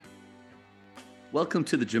Welcome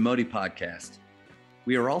to the JAMODI podcast.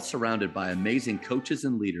 We are all surrounded by amazing coaches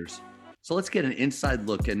and leaders. So let's get an inside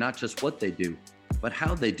look at not just what they do, but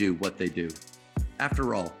how they do what they do.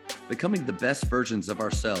 After all, becoming the best versions of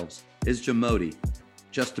ourselves is JAMODI,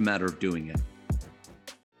 just a matter of doing it.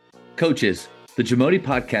 Coaches, the JAMODI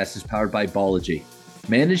podcast is powered by Ballogy.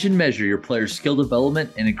 Manage and measure your players' skill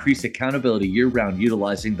development and increase accountability year-round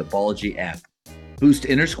utilizing the Ballogy app. Boost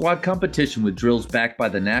inter-squad competition with drills backed by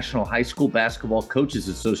the National High School Basketball Coaches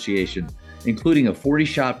Association, including a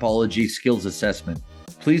 40-shot Ballogy skills assessment.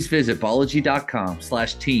 Please visit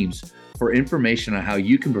ballogy.com/teams for information on how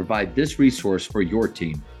you can provide this resource for your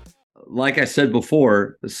team. Like I said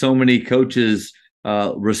before, so many coaches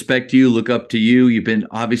respect you, look up to you. You've been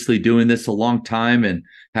obviously doing this a long time and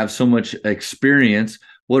have so much experience.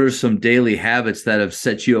 What are some daily habits that have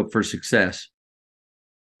set you up for success?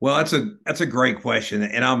 Well, that's a great question,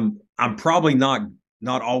 and I'm probably not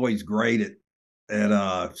always great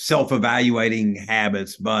at self-evaluating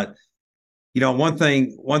habits, but one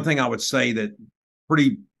thing I would say that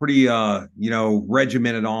pretty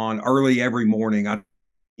regimented on early every morning. I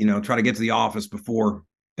try to get to the office before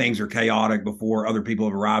things are chaotic, before other people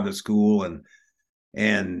have arrived at school, and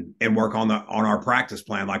work on our practice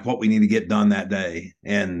plan, like what we need to get done that day,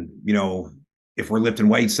 and if we're lifting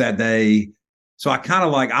weights that day. So I kind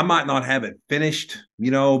of I might not have it finished,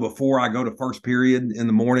 before I go to first period in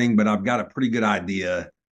the morning, but I've got a pretty good idea.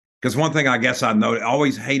 Because one thing I guess I know, I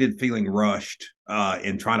always hated feeling rushed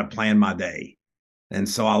in trying to plan my day. And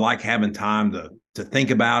so I like having time to think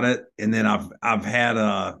about it. And then I've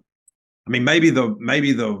had maybe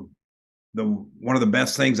the one of the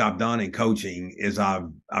best things I've done in coaching is I've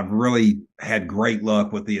really had great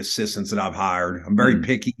luck with the assistants that I've hired. I'm very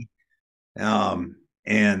picky.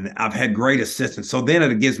 And I've had great assistance. So then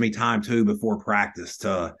it gives me time too before practice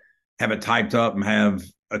to have it typed up and have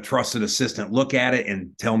a trusted assistant look at it and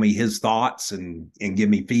tell me his thoughts and give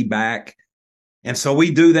me feedback. And so we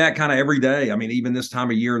do that kind of every day. I mean, even this time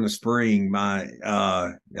of year in the spring, my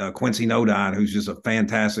Quincy Nodine, who's just a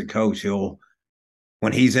fantastic coach,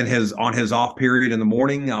 when he's on his off period in the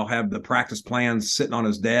morning, I'll have the practice plans sitting on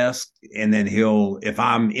his desk. And then if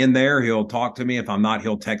I'm in there, he'll talk to me. If I'm not,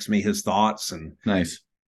 he'll text me his thoughts. And Nice.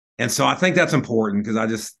 And so I think that's important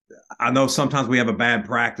because I know sometimes we have a bad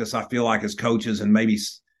practice. I feel like as coaches, and maybe,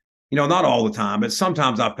 not all the time, but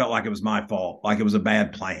sometimes I felt like it was my fault, like it was a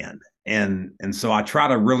bad plan. And so I try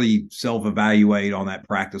to really self-evaluate on that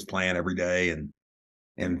practice plan every day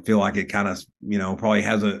and feel like it kind of, probably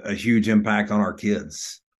has a huge impact on our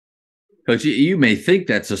kids. Coach, you may think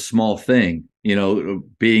that's a small thing,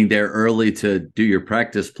 being there early to do your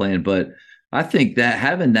practice plan, but I think that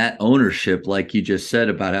having that ownership, like you just said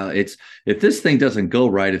about how if this thing doesn't go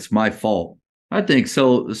right, it's my fault. I think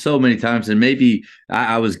so many times, and maybe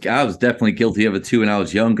I was definitely guilty of it too when I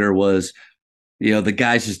was younger, was, the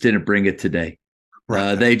guys just didn't bring it today.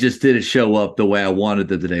 Right. They just didn't show up the way I wanted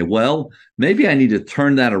them today. Well, maybe I need to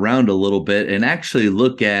turn that around a little bit and actually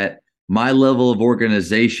look at my level of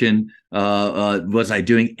organization. Was I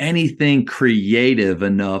doing anything creative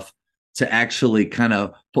enough to actually kind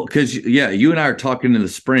of, because, you and I are talking in the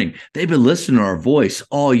spring. They've been listening to our voice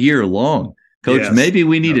all year long. Coach, yes. Maybe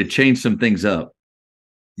we need to change some things up.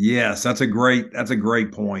 Yes, that's a great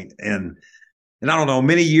point. And I don't know,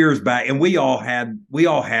 many years back, and we all had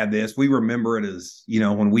this. We remember it as,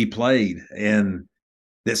 when we played, and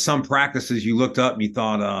that some practices you looked up and you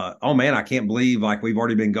thought, oh man, I can't believe we've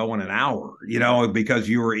already been going an hour, because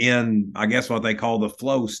you were in, I guess, what they call the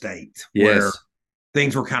flow state, where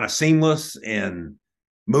things were kind of seamless and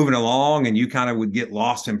moving along, and you kind of would get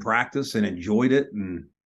lost in practice and enjoyed it. And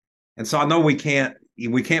so I know we can't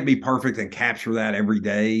be perfect and capture that every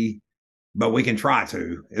day, but we can try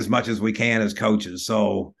to as much as we can as coaches.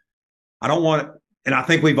 So I don't want – and I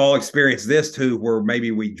think we've all experienced this too, where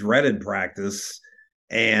maybe we dreaded practice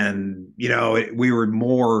and, we were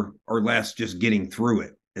more or less just getting through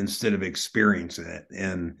it instead of experiencing it.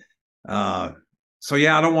 And so,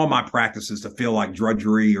 I don't want my practices to feel like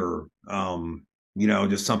drudgery or,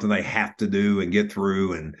 just something they have to do and get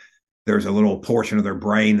through. And there's a little portion of their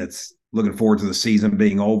brain that's looking forward to the season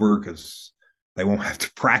being over because they won't have to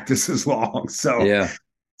practice as long. So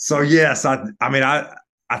yes, I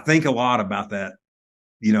think a lot about that,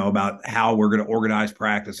 about how we're going to organize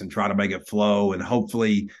practice and try to make it flow. And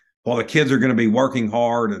hopefully, while the kids are going to be working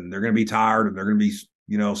hard and they're going to be tired and they're going to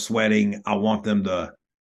be, sweating, I want them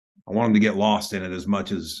to get lost in it as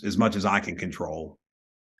much as I can control.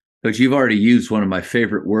 But you've already used one of my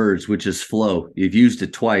favorite words, which is flow. You've used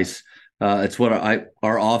it twice. It's what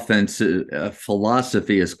our offense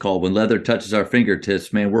philosophy is called. When leather touches our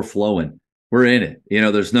fingertips, man, we're flowing. We're in it.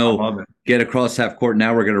 There's I no love it. get across half court.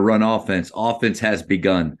 Now we're going to run offense. Offense has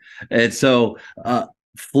begun. And so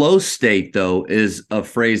flow state, though, is a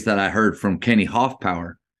phrase that I heard from Kenny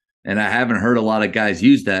Hoffpower. And I haven't heard a lot of guys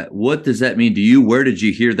use that. What does that mean to you? Where did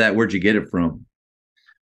you hear that? Where'd you get it from?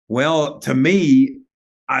 Well, to me,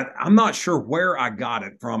 I'm not sure where I got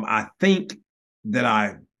it from. I think when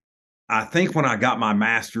I got my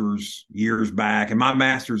master's years back, and my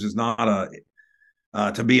master's is not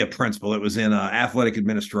to be a principal. It was in athletic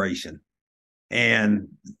administration, and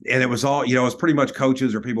it was all, it was pretty much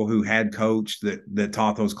coaches or people who had coached that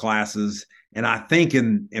taught those classes. And I think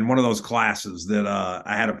in one of those classes that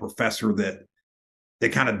I had a professor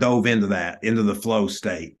that kind of dove into the flow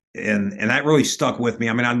state, and that really stuck with me.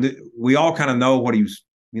 I mean, we all kind of know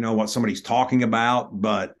what somebody's talking about,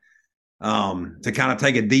 but to kind of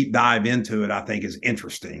take a deep dive into it, I think is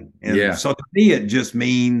interesting. And so to me, it just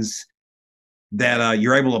means that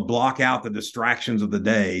you're able to block out the distractions of the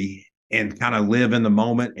day and kind of live in the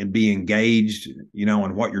moment and be engaged,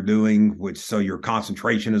 in what you're doing, so your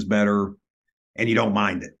concentration is better and you don't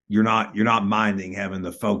mind it. You're not minding having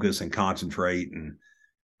to focus and concentrate.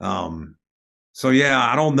 And so, yeah,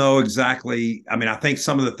 I don't know exactly. I mean, I think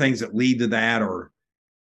some of the things that lead to that are,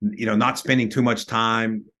 not spending too much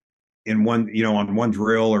time in on one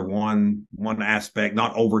drill or one aspect,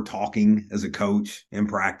 not over talking as a coach in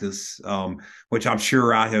practice, which I'm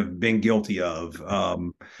sure I have been guilty of.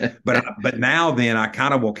 But now then I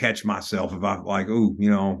kind of will catch myself if I like,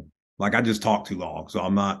 like I just talked too long. So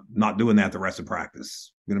I'm not doing that the rest of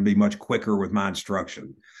practice. I'm going to be much quicker with my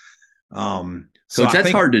instruction. So that's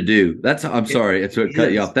hard to do. I'm sorry, it's what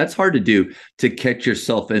cut you off. That's hard to do, to catch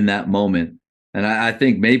yourself in that moment. And I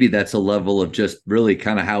think maybe that's a level of just really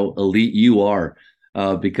kind of how elite you are,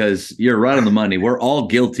 because you're right on the money. We're all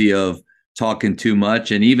guilty of talking too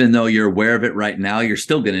much. And even though you're aware of it right now, you're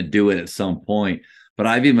still going to do it at some point. But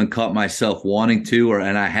I've even caught myself wanting to,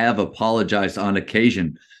 and I have apologized on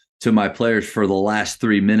occasion to my players for the last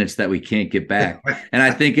 3 minutes that we can't get back. And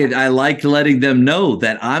I think I like letting them know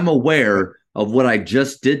that I'm aware of what I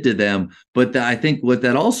just did to them. But I think what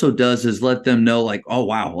that also does is let them know, like, oh,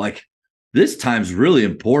 wow, like, this time's really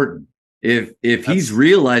important. If he's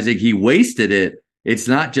realizing he wasted it, it's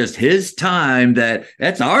not just his time,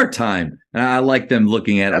 that's our time. And I like them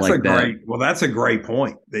looking at it like that. Well, that's a great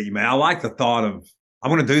point that you made. I like the thought of, I'm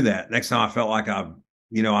going to do that next time I felt like I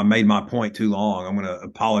made my point too long. I'm going to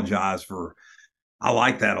apologize for. I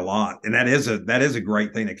like that a lot, and that is a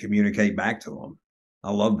great thing to communicate back to them.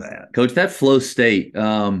 I love that, Coach. That flow state,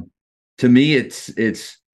 to me,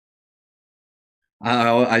 it's.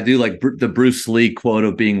 I do like the Bruce Lee quote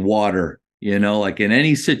of being water, like in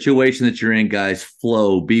any situation that you're in, guys,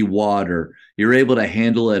 flow, be water. You're able to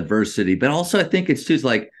handle adversity. But also I think it's just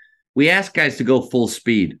like, we ask guys to go full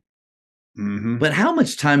speed. Mm-hmm. But how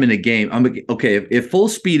much time in a game? If full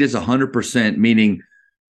speed is 100%, meaning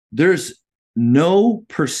there's no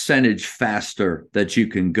percentage faster that you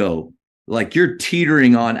can go. Like you're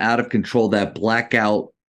teetering on out of control, that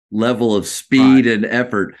blackout level of speed and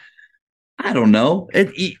effort. I don't know.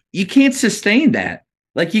 You can't sustain that.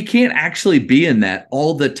 Like you can't actually be in that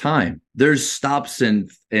all the time. There's stops and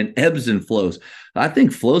ebbs and flows. I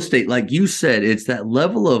think flow state, like you said, it's that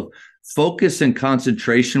level of focus and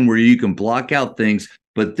concentration where you can block out things.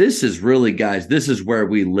 But this is really, guys, this is where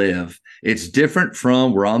we live. It's different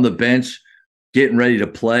from we're on the bench getting ready to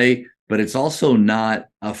play, but it's also not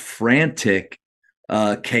a frantic,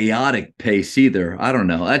 chaotic pace either. I don't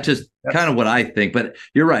know. That's kind of what I think, but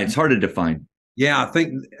you're right. It's hard to define. Yeah, I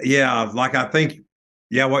think,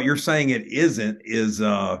 what you're saying it isn't is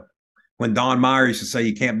when Don Meyer used to say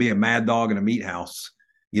you can't be a mad dog in a meat house,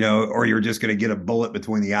 or you're just going to get a bullet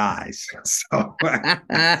between the eyes.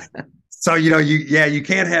 So, you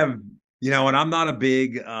can't have, and I'm not a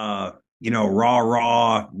big, rah,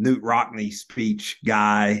 Newt Rockney speech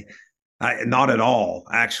guy. Not at all,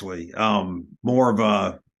 actually. More of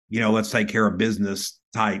a, let's take care of business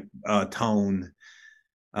type tone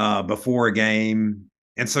before a game.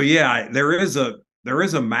 And so, there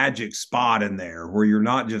is a magic spot in there where you're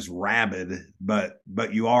not just rabid, but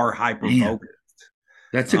you are hyper focused.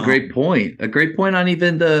 That's a great point. A great point on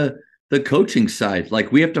even the coaching side.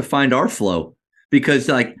 Like we have to find our flow, because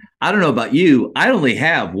like, I don't know about you, I only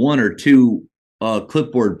have 1 or 2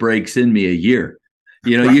 clipboard breaks in me a year.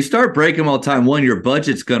 You start breaking them all the time. 1, your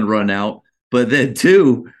budget's going to run out, but then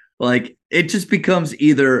 2, like it just becomes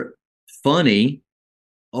either funny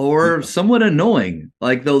or somewhat annoying.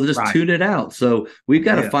 Like they'll just tune it out. So we've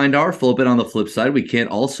got to find our flow. But on the flip side, we can't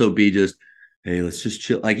also be just, hey, let's just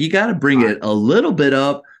chill. Like you got to bring it a little bit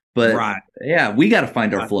up, but we got to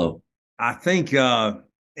find our flow. I think,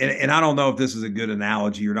 and I don't know if this is a good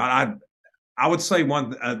analogy or not. I would say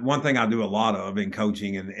one thing I do a lot of in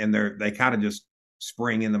coaching, and they kind of just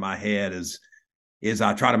spring into my head is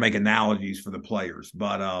I try to make analogies for the players.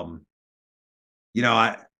 But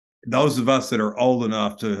I those of us that are old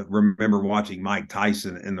enough to remember watching Mike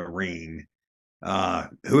Tyson in the ring,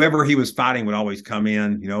 whoever he was fighting would always come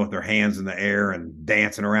in, with their hands in the air and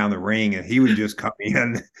dancing around the ring, and he would just come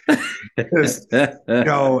in, just,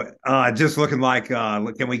 just looking like,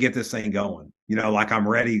 can we get this thing going? Like I'm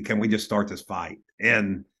ready. Can we just start this fight?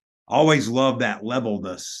 And always loved that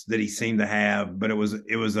levelness that he seemed to have, but it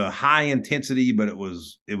was a high intensity, but it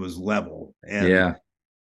was level.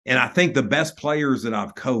 And I think the best players that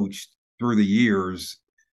I've coached through the years,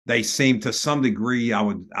 they seem to some degree, I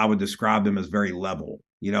would describe them as very level.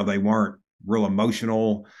 They weren't real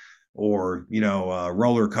emotional or,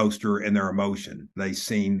 roller coaster in their emotion. They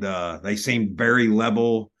seemed very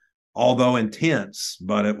level, although intense,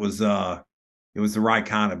 but it was the right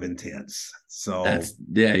kind of intense. So that's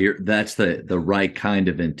the right kind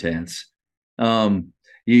of intense. I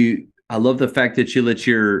love the fact that you let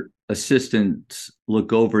your assistants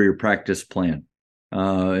look over your practice plan.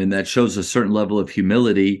 And that shows a certain level of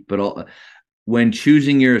humility. But when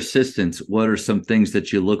choosing your assistants, what are some things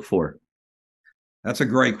that you look for? That's a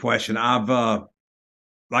great question. I've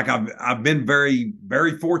been very,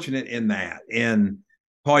 very fortunate in that. And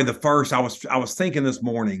probably the first, I was thinking this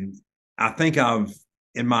morning, I think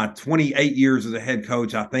in my 28 years as a head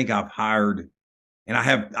coach, I think I've hired, and I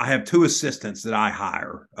have two assistants that I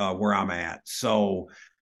hire where I'm at. So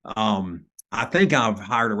I think I've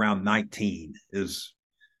hired around 19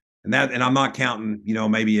 and I'm not counting,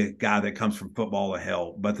 maybe a guy that comes from football to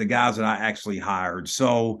help, but the guys that I actually hired.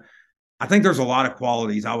 So I think there's a lot of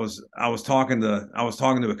qualities. I was talking to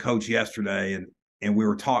a coach yesterday, and we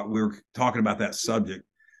were talking about that subject.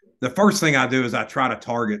 The first thing I do is I try to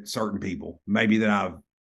target certain people. Maybe I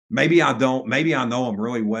know them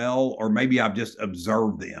really well, or maybe I've just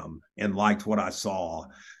observed them and liked what I saw.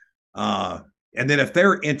 And then if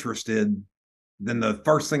they're interested, then the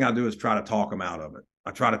first thing I do is try to talk them out of it.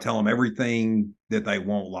 I try to tell them everything that they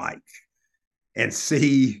won't like and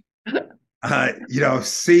see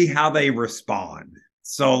how they respond.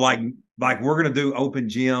 So like we're going to do open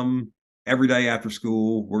gym every day after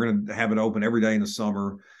school. We're going to have it open every day in the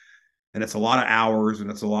summer, and it's a lot of hours and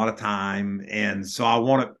it's a lot of time. And so I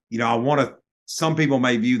want to, some people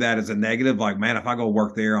may view that as a negative. Like, man, if I go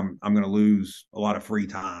work there, I'm going to lose a lot of free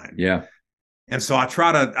time. Yeah. And so I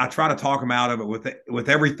try to talk them out of it with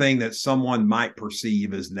everything that someone might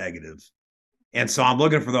perceive as negative. And so I'm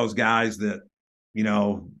looking for those guys that,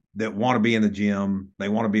 that want to be in the gym. They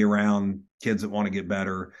want to be around kids that want to get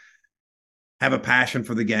better, have a passion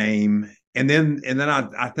for the game. And then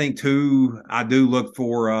I think too, I do look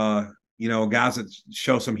for, guys that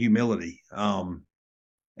show some humility. And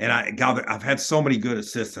I've had so many good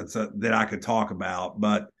assistants that I could talk about,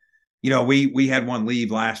 but we had one leave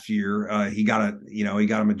last year. He got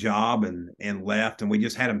him a job and left, and we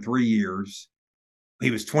just had him 3 years. He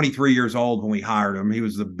was 23 years old when we hired him. He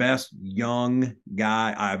was the best young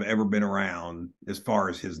guy I've ever been around as far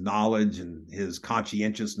as his knowledge and his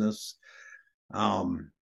conscientiousness.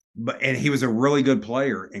 And he was a really good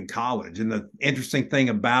player in college. And the interesting thing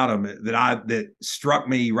about him that struck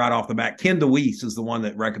me right off the bat, Ken DeWeese is the one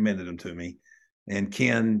that recommended him to me. And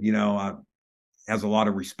Ken, has a lot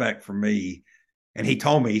of respect for me. And he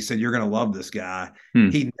told me, he said, "You're going to love this guy."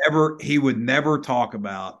 He would never talk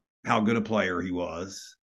about how good a player he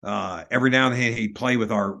was. Every now and then he'd play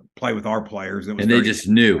with our players. And they just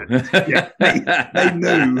knew. Yeah, they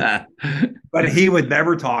knew. But he would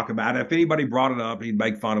never talk about it. If anybody brought it up, he'd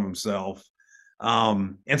make fun of himself.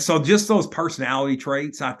 And so just those personality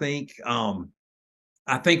traits, I think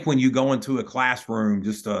when you go into a classroom,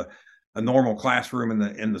 just a normal classroom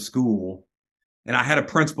in the school, and I had a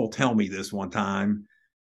principal tell me this one time.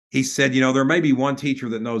 He said, there may be one teacher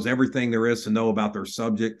that knows everything there is to know about their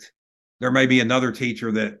subject. There may be another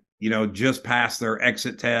teacher that, just passed their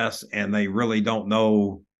exit test and they really don't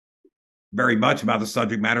know very much about the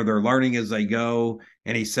subject matter. They're learning as they go.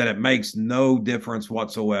 And he said, it makes no difference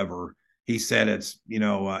whatsoever. He said, it's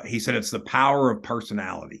the power of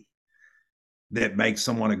personality that makes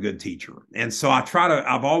someone a good teacher. And so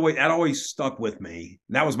that always stuck with me.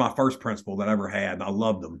 That was my first principal that I ever had. And I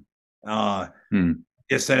loved them.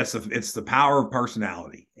 It said it's the power of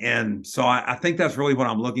personality. And so I think that's really what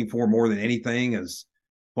I'm looking for more than anything is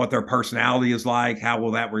what their personality is like. How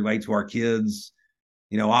will that relate to our kids?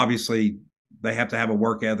 Obviously they have to have a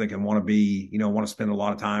work ethic and want to spend a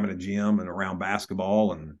lot of time in a gym and around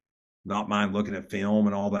basketball and not mind looking at film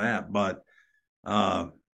and all that. But,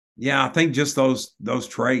 Yeah, I think just those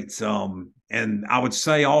traits. And I would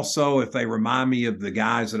say also if they remind me of the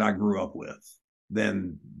guys that I grew up with,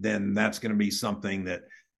 then that's going to be something that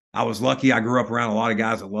I was lucky. I grew up around a lot of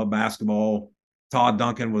guys that love basketball. Todd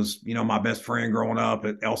Duncan was, my best friend growing up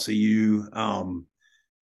at LCU.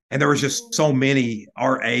 And there was just so many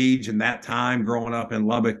our age and that time growing up in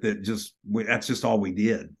Lubbock that that's just all we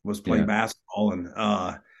did was play basketball.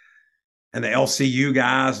 And the LCU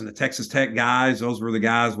guys and the Texas Tech guys, those were the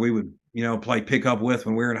guys we would, play pickup with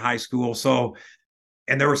when we were in high school. So,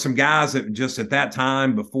 and there were some guys that just at that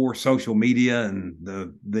time before social media and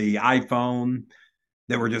the iPhone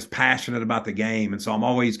that were just passionate about the game. And so I'm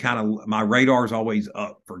always my radar is always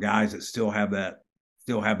up for guys that still have that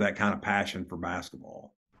kind of passion for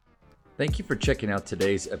basketball. Thank you for checking out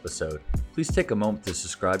today's episode. Please take a moment to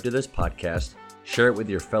subscribe to this podcast, share it with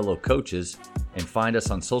your fellow coaches, and find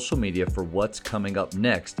us on social media for what's coming up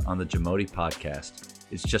next on the JAMODI podcast.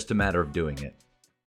 It's just a matter of doing it.